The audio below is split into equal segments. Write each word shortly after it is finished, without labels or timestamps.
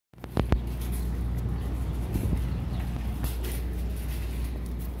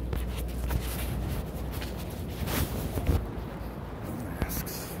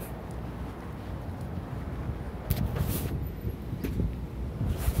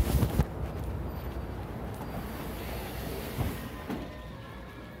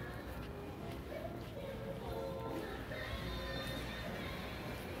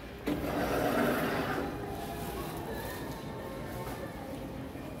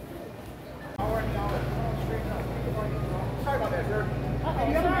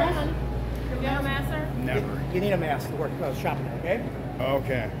you need a mask to work shopping, okay?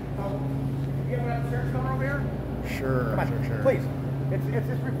 Okay. You have a search number over here? Sure. Come on, Sure. please.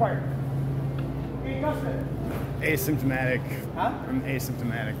 It's required. Hey, Justin. Asymptomatic. Huh? I'm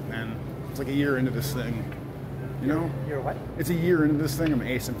asymptomatic, man. It's like a year into this thing. You know? You're what? It's a year into this thing. I'm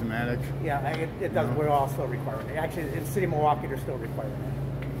asymptomatic. Yeah, it does. We're all still requiring it. Actually, in the city of Milwaukee, they're still requiring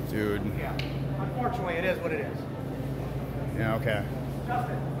it. Dude. Yeah. Unfortunately, it is what it is. Yeah, okay.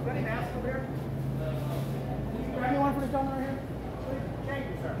 Justin, is there any masks over here? Can you grab me one for the gentleman right here? Please. Thank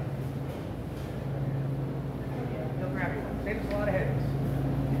you, sir. He'll grab you one. Saves us a lot of headaches.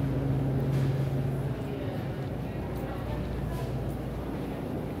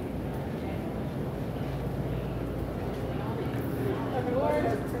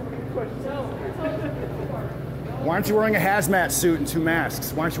 Why aren't you wearing a hazmat suit and 2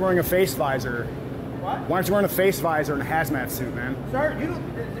 masks? Why aren't you wearing a face visor? What? Why aren't you wearing a face visor and a hazmat suit, man? Sir,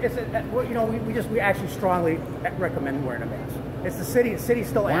 we actually strongly recommend wearing a mask. It's the city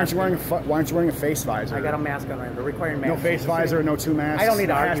still. Why aren't you wearing a face visor? I got a mask on right. They're requiring masks. No face visor, no 2 masks. I don't need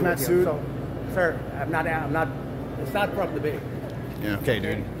to argue hazmat with suit. you. So, sir, I'm not. It's not for up to be. Yeah. Okay,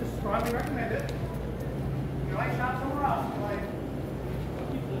 dude. Just strongly recommend it. You might shop somewhere else.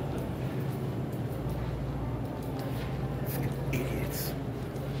 Idiots.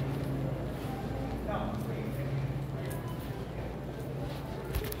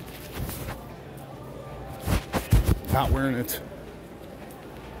 Not wearing it.